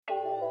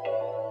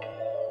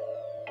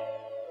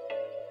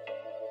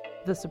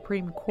The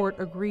Supreme Court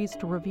agrees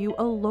to review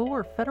a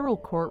lower federal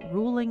court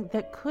ruling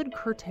that could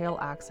curtail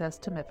access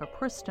to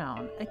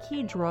mifepristone, a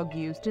key drug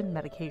used in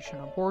medication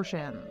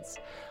abortions.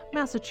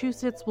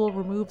 Massachusetts will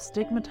remove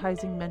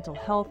stigmatizing mental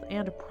health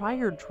and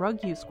prior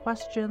drug use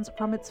questions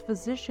from its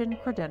physician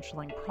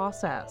credentialing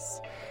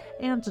process.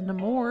 And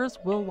Nemours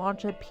will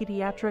launch a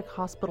pediatric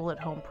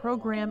hospital-at-home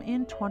program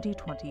in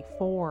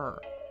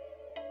 2024.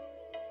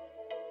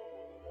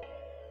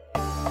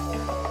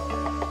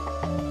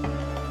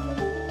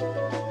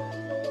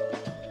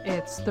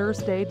 It's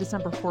Thursday,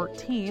 December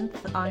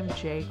 14th. I'm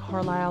Jay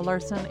Carlisle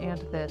Larson, and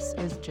this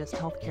is Just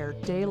Healthcare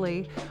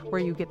Daily, where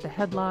you get the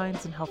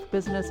headlines and health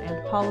business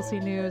and policy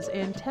news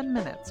in 10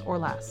 minutes or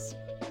less.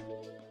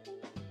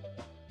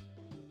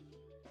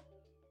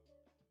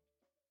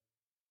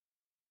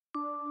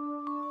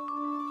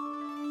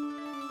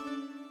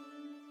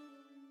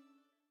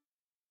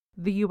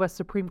 The U.S.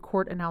 Supreme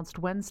Court announced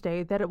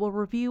Wednesday that it will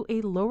review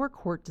a lower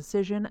court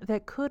decision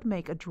that could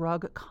make a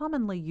drug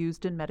commonly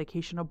used in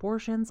medication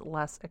abortions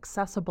less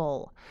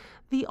accessible.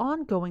 The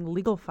ongoing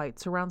legal fight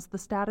surrounds the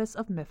status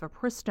of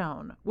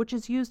mifepristone, which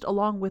is used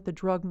along with the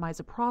drug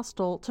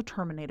misoprostol to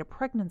terminate a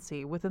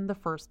pregnancy within the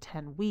first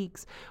 10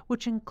 weeks,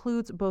 which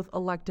includes both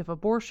elective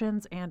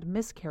abortions and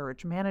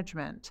miscarriage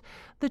management.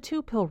 The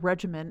two-pill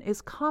regimen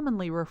is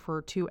commonly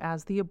referred to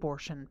as the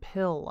abortion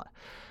pill.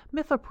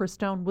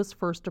 Mifepristone was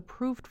first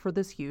approved for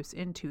this use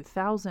in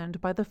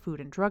 2000 by the Food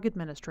and Drug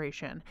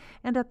Administration,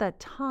 and at that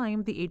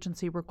time, the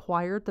agency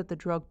required that the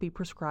drug be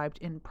prescribed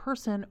in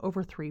person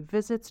over 3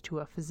 visits to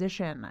a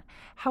physician.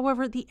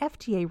 However, the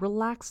FDA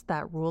relaxed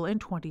that rule in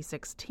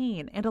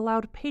 2016 and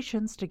allowed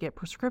patients to get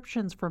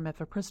prescriptions for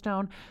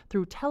mifepristone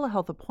through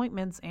telehealth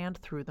appointments and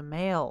through the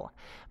mail.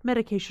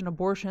 Medication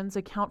abortions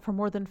account for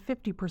more than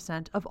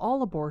 50% of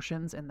all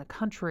abortions in the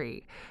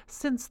country.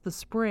 Since the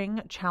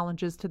spring,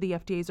 challenges to the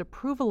FDA's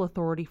approval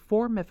authority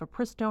for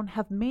mifepristone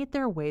have made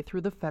their way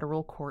through the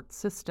federal court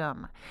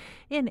system.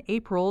 In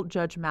April,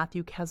 Judge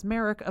Matthew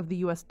Kacsmaryk of the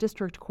U.S.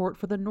 District Court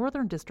for the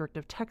Northern District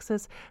of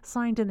Texas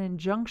signed an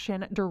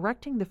injunction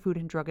directing the Food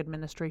and Drug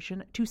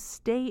Administration to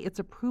stay its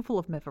approval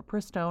of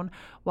mifepristone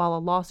while a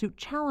lawsuit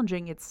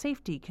challenging its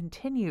safety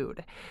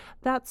continued.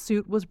 That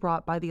suit was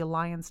brought by the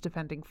Alliance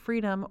Defending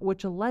Freedom,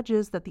 which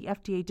alleges that the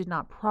FDA did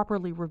not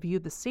properly review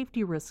the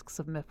safety risks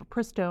of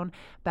mifepristone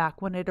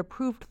back when it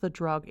approved the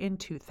drug in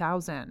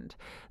 2000.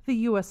 The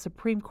U.S.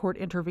 Supreme Court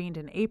intervened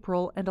in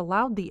April and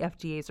allowed the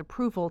FDA's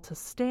approval to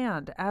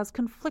stand as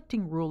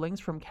conflicting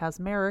rulings from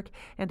Kacsmaryk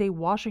and a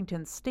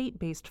Washington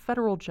state-based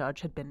federal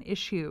judge had been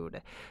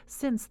issued.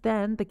 Since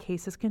then, the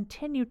case has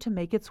continued to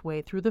make its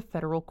way through the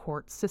federal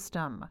court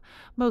system.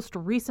 Most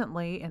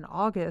recently, in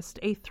August,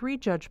 a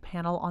 3-judge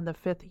panel on the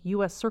 5th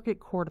U.S. Circuit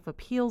Court of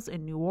Appeals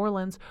in New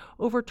Orleans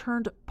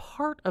overturned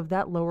part of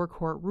that lower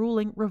court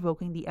ruling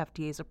revoking the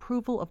FDA's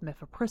approval of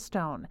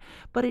mifepristone,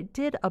 but it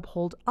did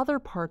uphold other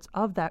parts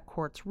of that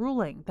court's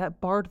ruling that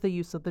barred the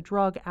use of the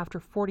drug after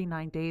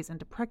 49 days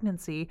into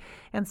pregnancy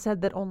and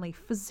said that only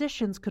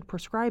physicians could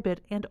prescribe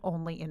it and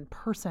only in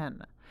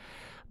person.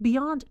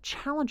 Beyond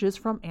challenges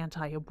from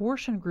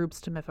anti-abortion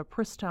groups to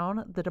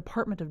mifepristone, the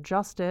Department of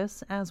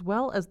Justice, as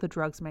well as the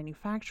drug's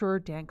manufacturer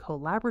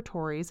Danco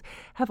Laboratories,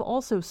 have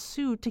also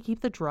sued to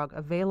keep the drug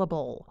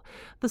available.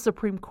 The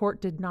Supreme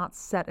Court did not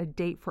set a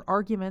date for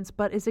arguments,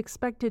 but is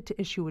expected to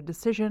issue a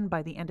decision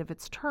by the end of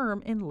its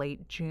term in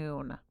late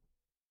June.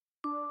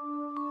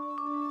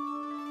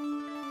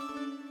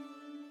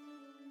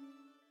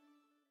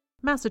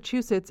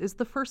 Massachusetts is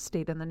the first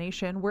state in the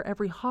nation where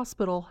every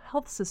hospital,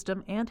 health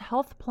system, and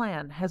health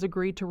plan has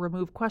agreed to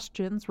remove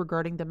questions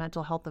regarding the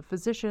mental health of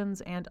physicians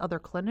and other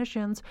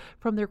clinicians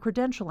from their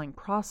credentialing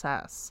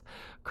process.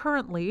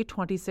 Currently,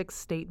 26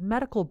 state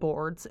medical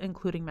boards,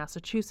 including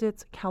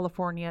Massachusetts,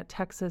 California,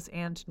 Texas,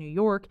 and New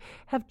York,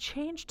 have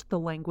changed the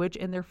language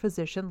in their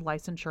physician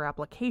licensure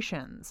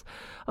applications.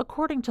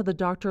 According to the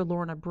Dr.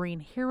 Lorna Breen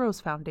Heroes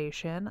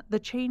Foundation, the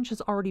change has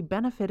already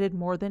benefited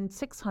more than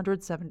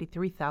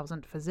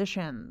 673,000 physicians.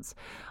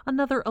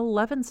 Another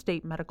 11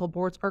 state medical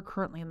boards are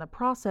currently in the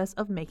process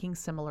of making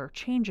similar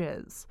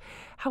changes.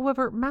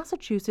 However,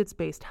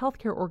 Massachusetts-based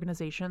healthcare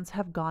organizations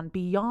have gone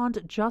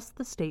beyond just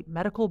the state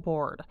medical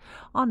board.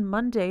 On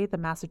Monday, the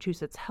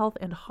Massachusetts Health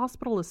and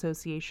Hospital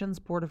Association's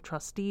Board of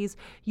Trustees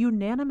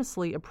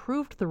unanimously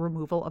approved the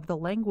removal of the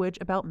language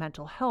about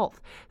mental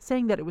health,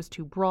 saying that it was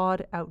too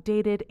broad,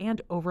 outdated,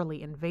 and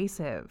overly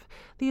invasive.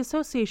 The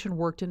association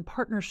worked in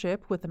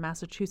partnership with the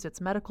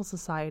Massachusetts Medical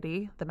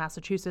Society, the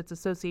Massachusetts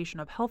Association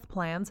of Health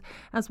Plans,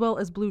 as well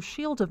as Blue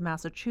Shield of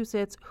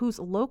Massachusetts, whose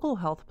local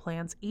health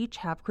plans each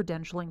have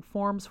credentialing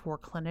forms for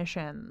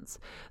clinicians.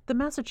 The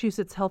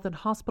Massachusetts Health and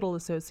Hospital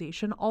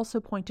Association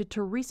also pointed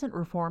to recent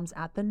reforms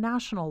at the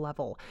national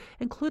level,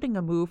 including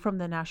a move from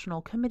the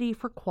National Committee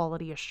for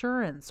Quality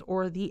Assurance,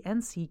 or the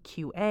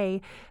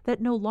NCQA,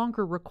 that no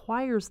longer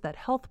requires that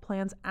health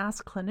plans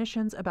ask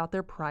clinicians about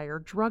their prior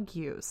drug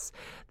use.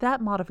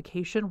 That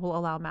modification will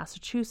allow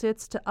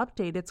Massachusetts to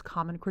update its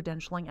common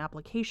credentialing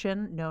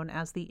application, known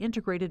as the the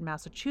Integrated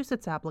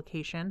Massachusetts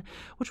application,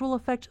 which will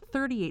affect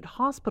 38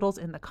 hospitals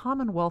in the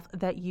Commonwealth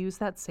that use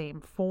that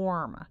same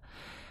form.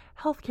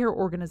 Healthcare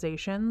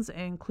organizations,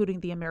 including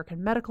the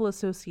American Medical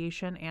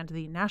Association and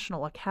the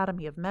National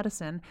Academy of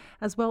Medicine,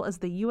 as well as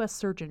the U.S.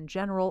 Surgeon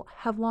General,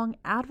 have long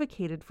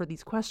advocated for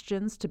these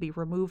questions to be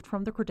removed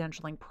from the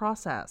credentialing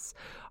process,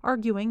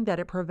 arguing that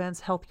it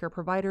prevents healthcare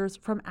providers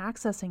from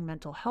accessing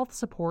mental health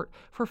support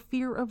for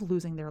fear of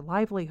losing their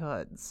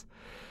livelihoods.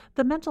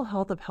 The mental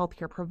health of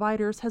healthcare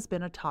providers has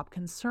been a top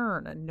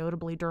concern,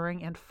 notably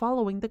during and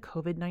following the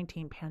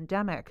COVID-19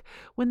 pandemic,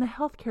 when the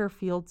healthcare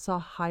field saw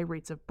high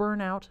rates of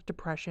burnout,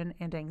 depression,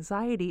 and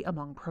anxiety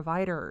among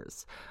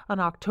providers. An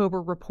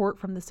October report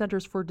from the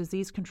Centers for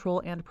Disease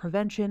Control and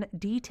Prevention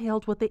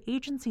detailed what the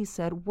agency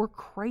said were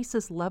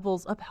crisis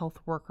levels of health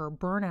worker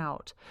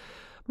burnout.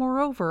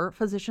 Moreover,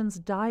 physicians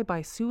die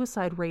by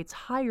suicide rates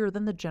higher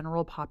than the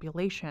general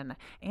population,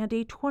 and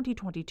a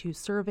 2022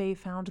 survey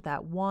found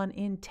that 1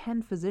 in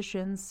 10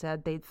 physicians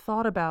said they'd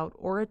thought about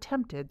or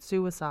attempted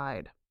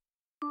suicide.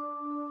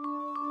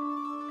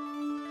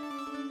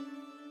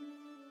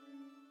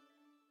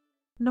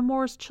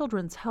 Nemours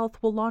Children's Health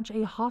will launch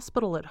a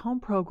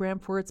hospital-at-home program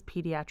for its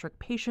pediatric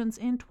patients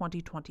in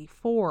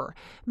 2024,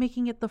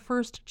 making it the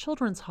first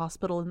children's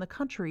hospital in the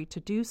country to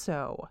do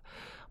so.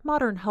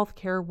 Modern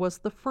Healthcare was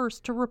the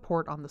first to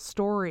report on the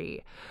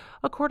story.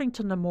 According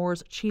to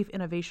Nemours' Chief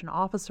Innovation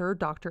Officer,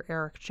 Dr.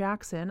 Eric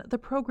Jackson, the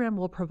program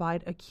will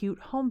provide acute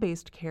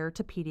home-based care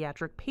to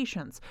pediatric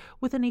patients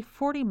within a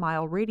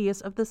 40-mile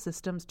radius of the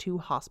system's 2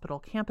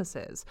 hospital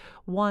campuses.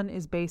 One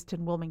is based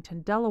in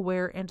Wilmington,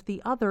 Delaware, and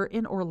the other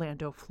in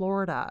Orlando,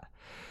 Florida.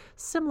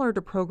 Similar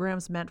to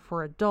programs meant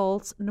for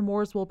adults,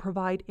 Nemours will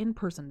provide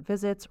in-person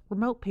visits,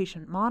 remote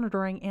patient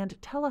monitoring, and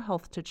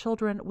telehealth to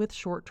children with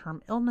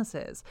short-term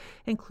illnesses,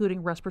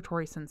 including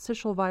respiratory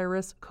syncytial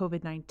virus,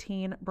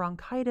 COVID-19,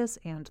 bronchitis,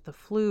 and the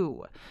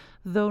flu.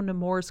 Though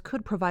Nemours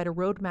could provide a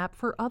roadmap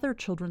for other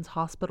children's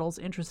hospitals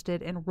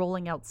interested in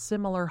rolling out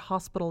similar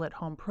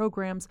hospital-at-home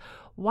programs,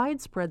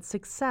 widespread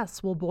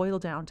success will boil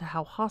down to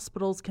how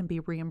hospitals can be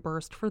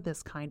reimbursed for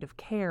this kind of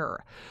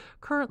care.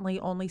 Currently,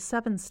 only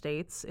 7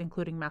 states,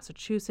 including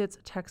Massachusetts,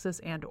 Texas,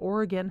 and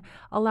Oregon,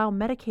 allow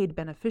Medicaid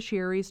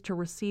beneficiaries to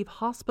receive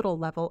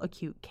hospital-level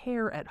acute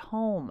care at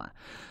home.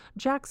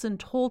 Jackson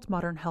told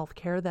Modern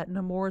Healthcare that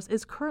Nemours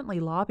is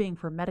currently lobbying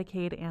for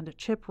Medicaid and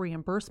CHIP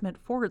reimbursement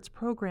for its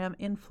program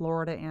in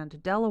Florida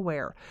and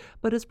Delaware,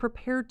 but is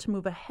prepared to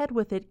move ahead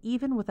with it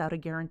even without a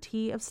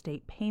guarantee of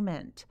state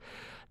payment.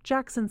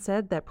 Jackson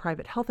said that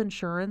private health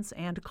insurance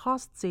and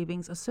cost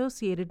savings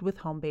associated with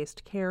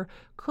home-based care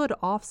could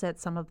offset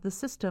some of the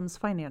system's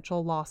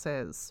financial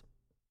losses.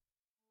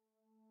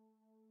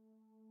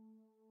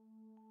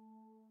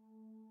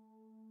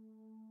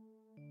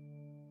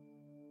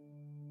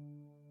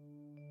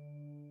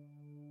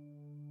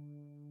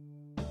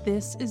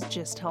 This is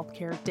Gist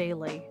Healthcare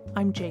Daily.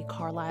 I'm Jay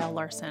Carlisle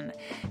Larson.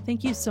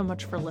 Thank you so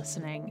much for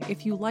listening.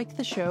 If you like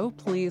the show,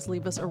 please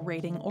leave us a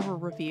rating or a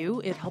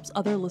review. It helps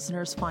other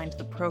listeners find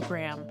the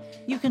program.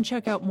 You can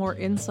check out more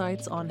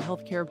insights on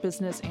healthcare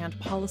business and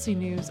policy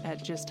news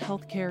at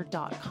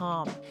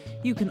gisthealthcare.com.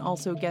 You can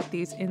also get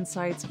these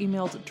insights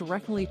emailed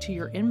directly to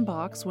your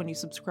inbox when you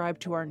subscribe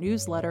to our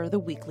newsletter, The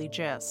Weekly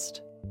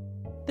Gist.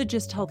 The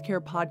Gist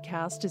Healthcare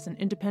podcast is an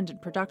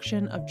independent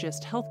production of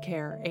Gist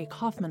Healthcare, a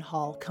Kaufman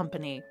Hall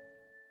company.